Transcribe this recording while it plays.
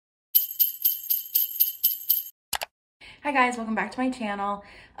Hi guys, welcome back to my channel.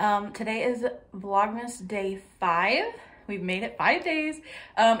 Today is Vlogmas day 5. We've made it 5 days.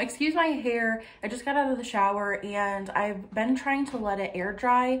 Excuse my hair. I just got out of the shower and I've been trying to let it air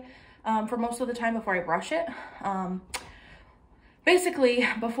dry for most of the time before I brush it. Basically,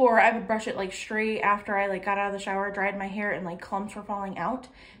 before I would brush it like straight after I got out of the shower, dried my hair, and clumps were falling out.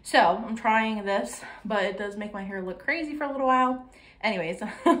 So I'm trying this, but it does make my hair look crazy for a little while. Anyways,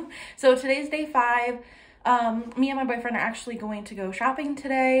 so today's day 5. Me and my boyfriend are actually going to go shopping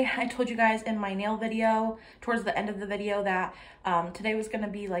today. I told you guys in my nail video, towards the end of the video, that today was going to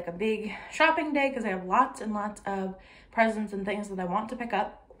be like a big shopping day because I have lots and lots of presents and things that I want to pick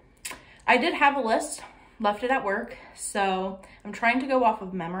up. I did have a list, left it at work, so I'm trying to go off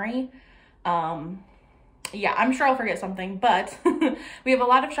of memory. Yeah, I'm sure I'll forget something, but we have a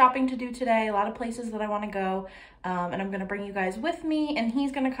lot of shopping to do today, a lot of places that I want to go, and I'm going to bring you guys with me, and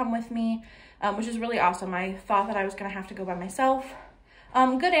he's going to come with me, which is really awesome. I thought that I was going to have to go by myself.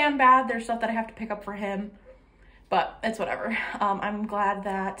 Good and bad. There's stuff that I have to pick up for him, but it's whatever. I'm glad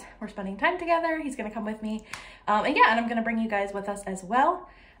that we're spending time together. He's going to come with me, and yeah, and I'm going to bring you guys with us as well.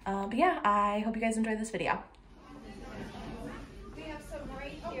 But yeah, I hope you guys enjoy this video. We have some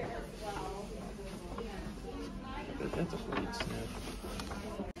right here as well. That's a sweet snap.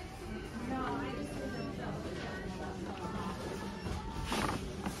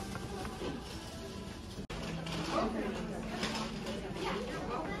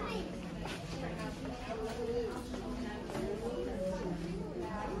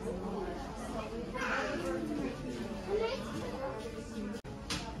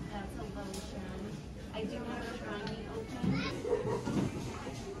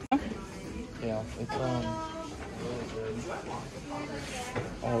 Yeah, it's really good.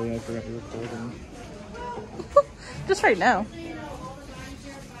 Oh yeah, I forgot to record them. Just right now.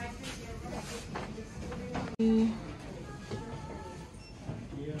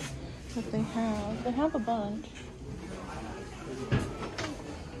 What they have a bunch.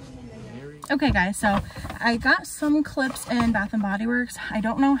 Okay guys, so I got some clips in Bath and Body Works. I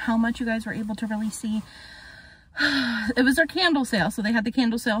don't know how much you guys were able to really see. It was their candle sale, so they had the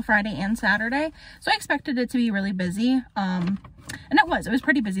candle sale Friday and Saturday, so I expected it to be really busy, and it was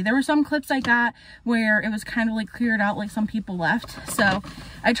pretty busy. There were some clips I got where it was kind of cleared out, some people left, so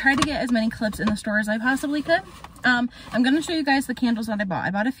I tried to get as many clips in the store as I possibly could. I'm going to show you guys the candles that I bought.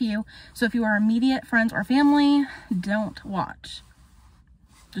 I bought a few, so if you are immediate friends or family, don't watch.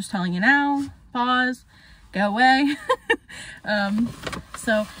 Just telling you now, pause, go away.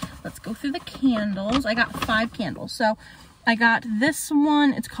 So let's go through the candles. I got 5 candles. So I got this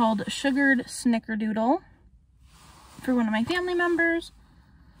one. It's called Sugared Snickerdoodle for one of my family members.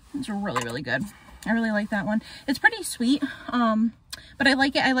 It's really, really good. I really like that one. It's pretty sweet, but I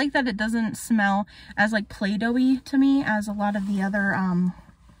like it. I like that it doesn't smell as Play-Doh-y to me as a lot of the other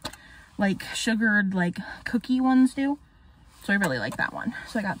sugared cookie ones do. So I really like that one.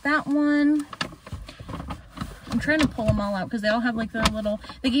 So I got that one. I'm trying to pull them all out because they all have their little,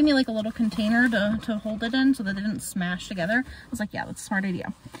 they gave me a little container to hold it in so that they didn't smash together. I was like, yeah, that's a smart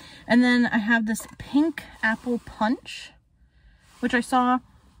idea. And then I have this pink apple punch, which I saw.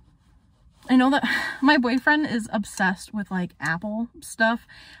 I know that my boyfriend is obsessed with apple stuff.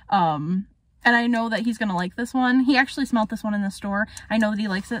 And I know that he's going to like this one. He actually smelled this one in the store. I know that he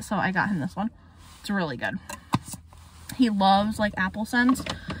likes it, so I got him this one. It's really good. He loves apple scents.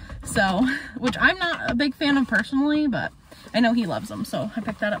 So, which I'm not a big fan of personally, but I know he loves them, so I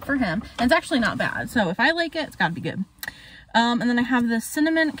picked that up for him. And it's actually not bad, so if I like it, it's gotta be good. And then I have this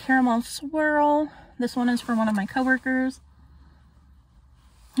cinnamon caramel swirl. This one is for one of my coworkers.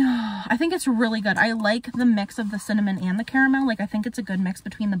 I think it's really good. I like the mix of the cinnamon and the caramel. I think it's a good mix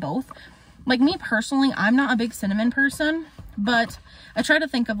between the both. Me personally, I'm not a big cinnamon person, but I try to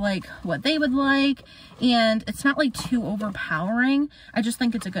think of what they would like, and it's not too overpowering. I just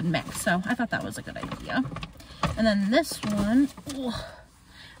think it's a good mix, so I thought that was a good idea. And then this one,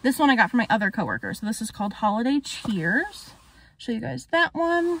 this one I got from my other coworker. So this is called Holiday Cheers. Show you guys that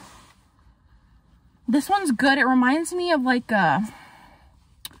one. This one's good. It reminds me of not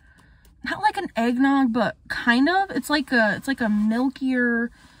an eggnog, but kind of. It's like a milkier,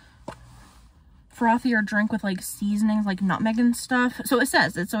 frothier drink with seasonings nutmeg and stuff. So it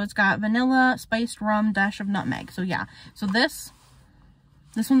says it. So it's got vanilla, spiced rum, dash of nutmeg. So yeah. So this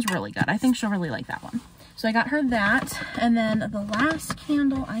one's really good. I think she'll really like that one. So I got her that. And then the last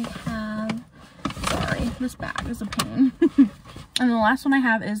candle I have, sorry, this bag is a pain. And the last one I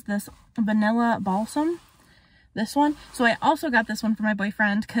have is this vanilla balsam. This one. So I also got this one for my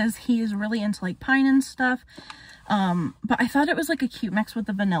boyfriend because he is really into pine and stuff. But I thought it was a cute mix with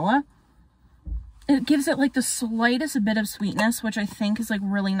the vanilla. it gives it like the slightest bit of sweetness, which I think is like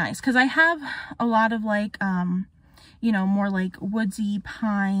really nice. Because I have a lot of like, you know, more like woodsy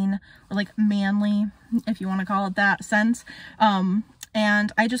pine or like manly, if you want to call it that, scents.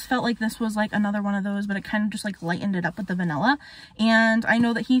 And I just felt like this was like another one of those, but it kind of just like lightened it up with the vanilla. And I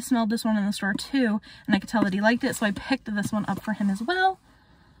know that he smelled this one in the store too, and I could tell that he liked it, so I picked this one up for him as well.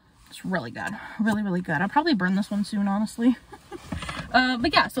 It's really good. Really, really good. I'll probably burn this one soon, honestly.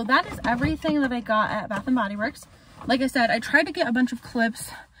 But yeah, so that is everything that I got at Bath & Body Works. Like I said, I tried to get a bunch of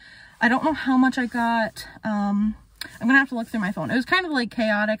clips. I don't know how much I got. I'm gonna have to look through my phone. It was kind of like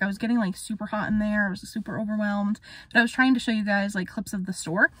chaotic. I was getting like super hot in there. I was super overwhelmed, but I was trying to show you guys like clips of the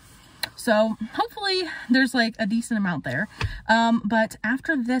store. So hopefully there's like a decent amount there. But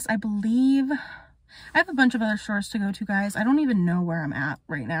after this, I believe I have a bunch of other stores to go to, guys. I don't even know where I'm at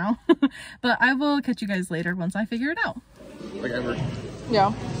right now, but I will catch you guys later once I figure it out. Like ever.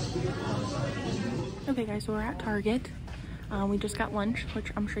 Yeah. Okay guys, so we're at Target. We just got lunch,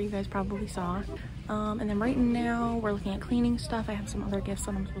 which I'm sure you guys probably saw. And then right now we're looking at cleaning stuff. I have some other gifts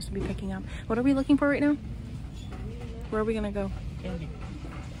that I'm supposed to be picking up. What are we looking for right now? Where are we gonna go? Candy.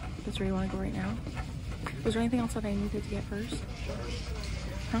 That's where you want to go right now? Was there anything else that I needed to get first?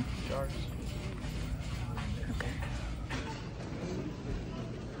 Huh? Jars. Okay.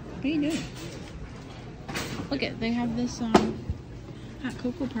 What are you doing? Look at, they have this hot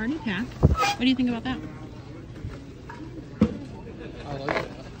cocoa party pack. What do you think about that? I like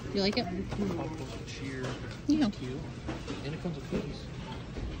it. You like it? Cheer. Yeah. It's cute. And it comes with cookies.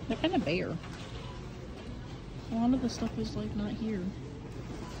 They're kind of bare. A lot of the stuff is like not here.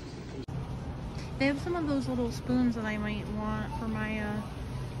 They have some of those little spoons that I might want for my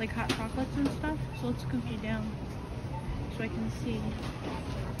like hot chocolates and stuff. So let's scoop you down so I can see.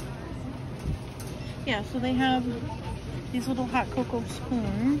 Yeah, so they have these little hot cocoa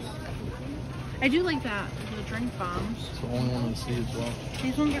spoons. I do like that, the drink bombs. It's the only one I see as well.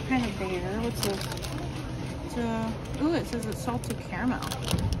 These ones are kind of bare. What's this? It's ooh, it says it's salted caramel.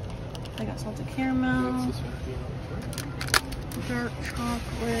 I got salted caramel, What's this one? dark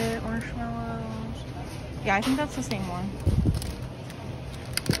chocolate, marshmallows. Yeah, I think that's the same one.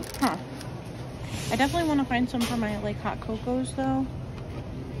 Huh. I definitely want to find some for my like hot cocos though.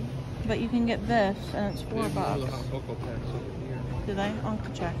 But you can get this and it's $4. Hot cocoa packs over here. Did I? I'll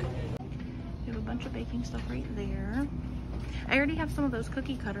have to check. We have a bunch of baking stuff right there. I already have some of those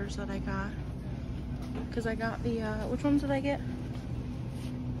cookie cutters that I got. Because I got the, which ones did I get?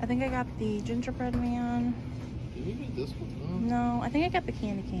 I think I got the gingerbread man. Did we get this one? No, I think I got the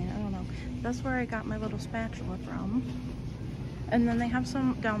candy cane. I don't know. That's where I got my little spatula from. And then they have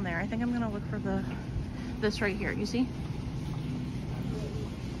some down there. I think I'm going to look for this right here. You see?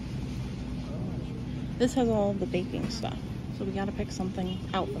 This has all the baking stuff. So we got to pick something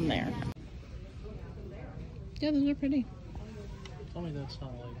out from there. Yeah, those are pretty. Tell me that's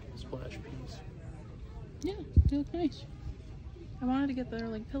not like a splash piece. Yeah, they look nice. I wanted to get their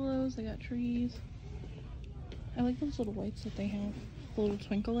like pillows. They got trees. I like those little lights that they have. The little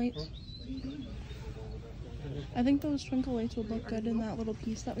twinkle lights. I think those twinkle lights would look good in that little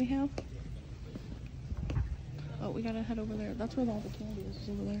piece that we have. Oh, we gotta head over there. That's where all the candy is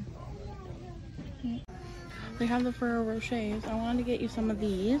over there. Yeah. They have the Ferrero Rochers. I wanted to get you some of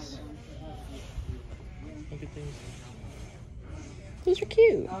these. Look at these. These are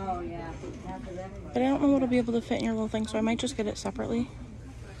cute. Oh, yeah. But I don't know what'll be able to fit in your little thing, so I might just get it separately.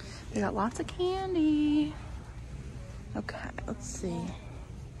 They got lots of candy. Okay, let's see.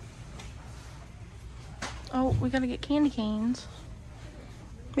 Oh, we gotta get candy canes.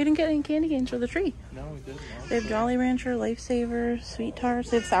 We didn't get any candy canes for the tree. No, we didn't. They have Jolly Rancher, Lifesavers, Sweet Tarts.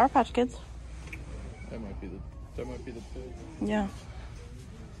 They have Sour Patch Kids. That might be the pig. Yeah.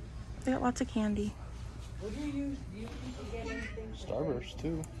 They got lots of candy. Starburst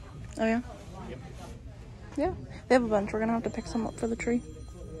too. Oh yeah? Yep. Yeah. They have a bunch. We're gonna have to pick some up for the tree.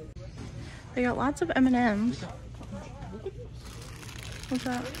 They got lots of M&Ms. What's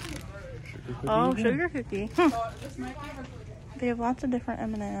that? Oh, sugar cookie. They have lots of different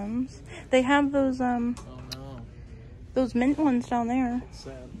M&Ms. They have those Oh no. those mint ones down there. It's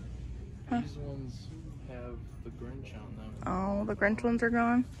sad. Huh? These ones have the Grinch on them. Oh, the Grinch ones are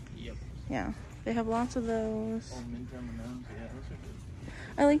gone? Yep. Yeah. They have lots of those. Oh, mint M&Ms. Yeah, those are good.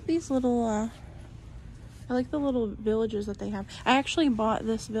 I like these little, I like the little villages that they have. I actually bought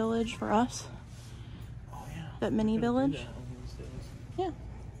this village for us. Oh yeah. That mini village. Do that on these days. Yeah.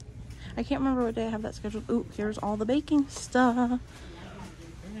 I can't remember what day I have that scheduled. Ooh, here's all the baking stuff.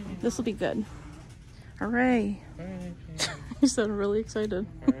 This will be good. Hooray. Hooray. You sound really excited.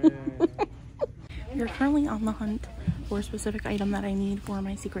 Hooray. We're currently on the hunt for a specific item that I need for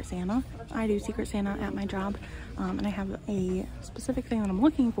my Secret Santa. I do Secret Santa at my job, and I have a specific thing that I'm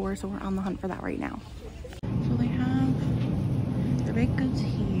looking for, so we're on the hunt for that right now. So they have the baked goods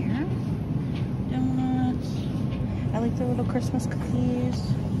here. Donuts. I like the little Christmas cookies.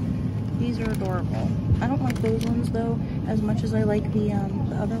 These are adorable. I don't like those ones though as much as I like the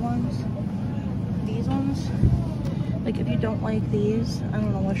other ones. These ones, like if you don't like these, I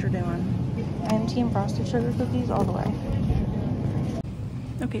don't know what you're doing. I'm team frosted sugar cookies all the way.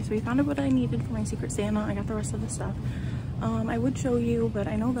 Okay, so we found out what I needed for my Secret Santa. I got the rest of the stuff. I would show you, but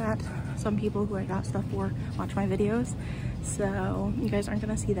I know that some people who I got stuff for watch my videos, so you guys aren't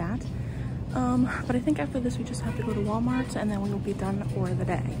gonna see that. But I think after this we just have to go to Walmart and then we will be done for the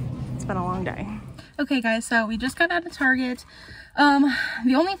day. It's been a long day. Okay guys, so we just got out of Target.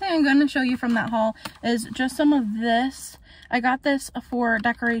 The only thing I'm going to show you from that haul is just some of this. I got this for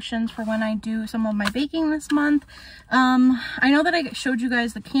decorations for when I do some of my baking this month. I know that I showed you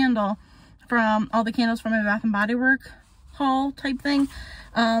guys the candle from all the candles from my Bath and Body Works haul type thing.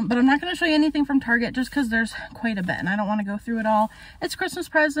 But I'm not going to show you anything from Target just because there's quite a bit and I don't want to go through it all. It's Christmas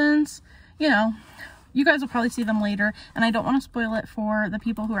presents, you know. You guys will probably see them later, and I don't want to spoil it for the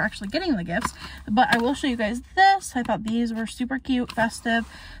people who are actually getting the gifts, but I will show you guys this. I thought these were super cute, festive.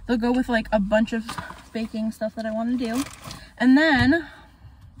 They'll go with like a bunch of baking stuff that I want to do. And then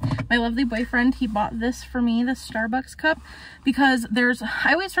my lovely boyfriend, he bought this for me, this Starbucks cup, because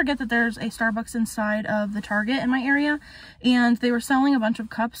I always forget that there's a Starbucks inside of the Target in my area, and they were selling a bunch of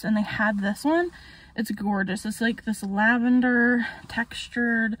cups, and they had this one. It's gorgeous. It's like this lavender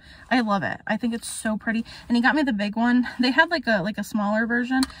textured. I love it. I think it's so pretty. And he got me the big one. They had like a smaller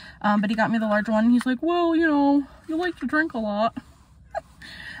version, but he got me the large one. He's like, well, you know, you like to drink a lot.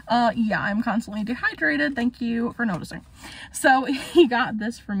 Yeah, I'm constantly dehydrated. Thank you for noticing. So he got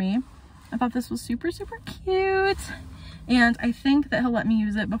this for me. I thought this was super, super cute. And I think that he'll let me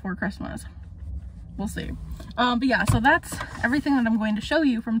use it before Christmas. We'll see. But yeah, so that's everything that I'm going to show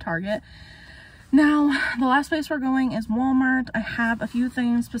you from Target. Now, the last place we're going is Walmart. I have a few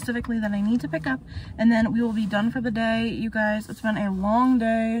things specifically that I need to pick up, and then we will be done for the day. You guys, it's been a long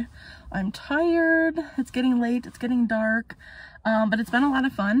day. I'm tired. It's getting late. It's getting dark, but it's been a lot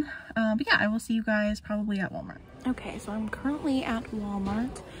of fun. But yeah, I will see you guys probably at Walmart. Okay, so I'm currently at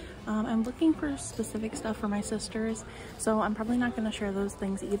Walmart. I'm looking for specific stuff for my sisters, so I'm probably not going to share those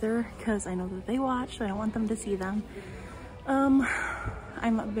things either because I know that they watch, so I don't want them to see them.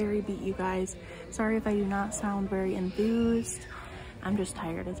 I'm very beat, you guys. Sorry if I do not sound very enthused. I'm just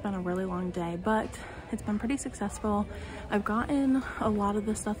tired. It's been a really long day, but it's been pretty successful. I've gotten a lot of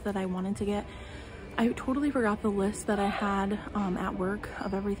the stuff that I wanted to get. I totally forgot the list that I had at work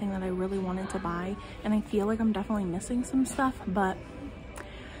of everything that I really wanted to buy, and I feel like I'm definitely missing some stuff, but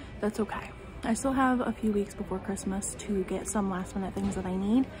that's okay. I still have a few weeks before Christmas to get some last minute things that I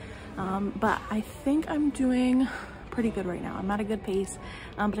need, but I think I'm doing pretty good right now. I'm at a good pace,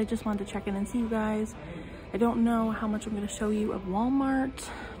 but I just wanted to check in and see you guys. I don't know how much I'm going to show you of Walmart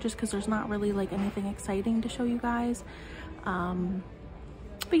just because there's not really like anything exciting to show you guys,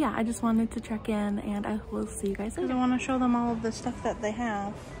 but yeah, I just wanted to check in and I will see you guys later. I want to show them all of the stuff that they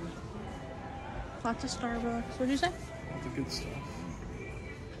have. Lots of Starbucks. What'd you say? The good stuff.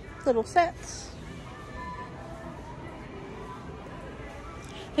 Little sets.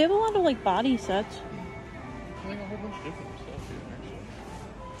 They have a lot of like body sets. I think a whole bunch of different stuff here,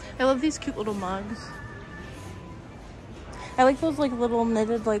 actually. I love these cute little mugs. I like those like little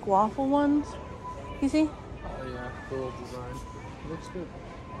knitted like waffle ones. You see? Oh yeah, the little design. It looks good,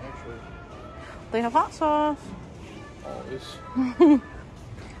 actually. They have hot sauce. Always.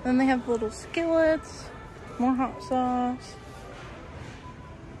 Then they have little skillets. More hot sauce.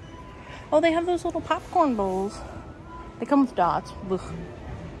 Oh, they have those little popcorn bowls. They come with dots.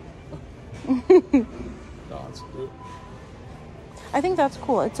 Dots. I think that's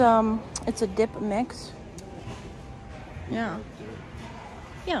cool. It's a dip mix. Yeah.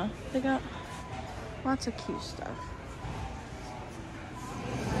 Yeah, they got lots of cute stuff.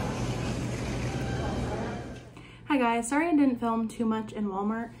 Hi guys, sorry I didn't film too much in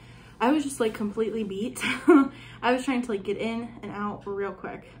Walmart. I was just like completely beat. I was trying to like get in and out real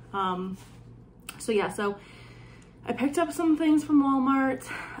quick. So yeah, so I picked up some things from Walmart.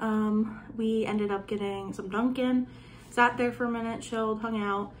 We ended up getting some Dunkin', sat there for a minute, chilled, hung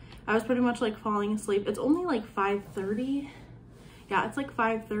out. I was pretty much like falling asleep. It's only like 5:30. Yeah, it's like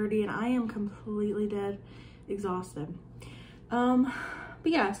 5:30 and I am completely dead, exhausted. But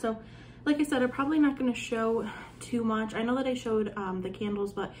yeah, so like I said, I'm probably not going to show too much. I know that I showed the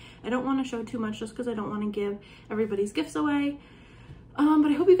candles, but I don't want to show too much just because I don't want to give everybody's gifts away. But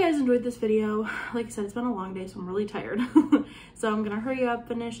I hope you guys enjoyed this video. Like I said, it's been a long day, so I'm really tired. So I'm gonna hurry up,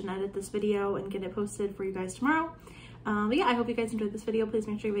 finish, and edit this video and get it posted for you guys tomorrow. But yeah, I hope you guys enjoyed this video. Please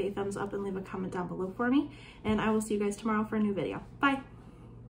make sure you give it a thumbs up and leave a comment down below for me. And I will see you guys tomorrow for a new video. Bye.